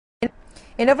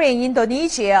Over in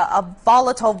Indonesia, a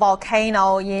volatile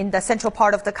volcano in the central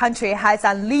part of the country has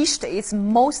unleashed its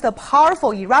most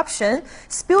powerful eruption,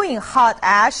 spewing hot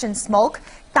ash and smoke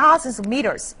thousands of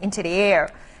meters into the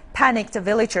air. Panicked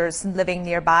villagers living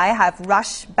nearby have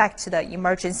rushed back to the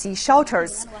emergency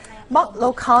shelters. Mount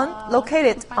Lokan,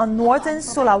 located on northern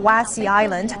Sulawesi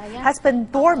Island, has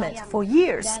been dormant for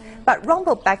years, but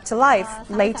rumbled back to life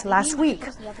late last week.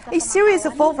 A series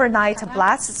of overnight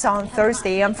blasts on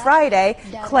Thursday and Friday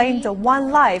claimed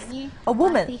one life, a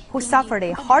woman who suffered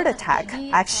a heart attack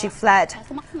as she fled.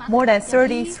 More than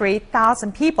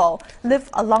 33,000 people live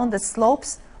along the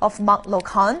slopes of Mount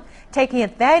Lokan, taking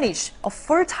advantage of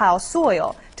fertile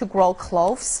soil to grow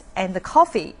cloves and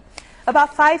coffee.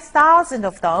 About 5,000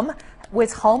 of them,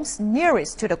 with homes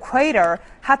nearest to the crater,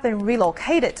 have been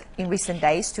relocated in recent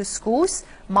days to schools,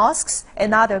 mosques,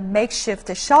 and other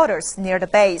makeshift shelters near the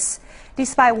base.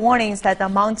 Despite warnings that the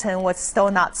mountain was still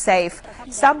not safe,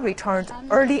 some returned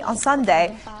early on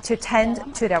Sunday to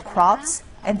tend to their crops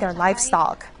and their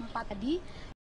livestock.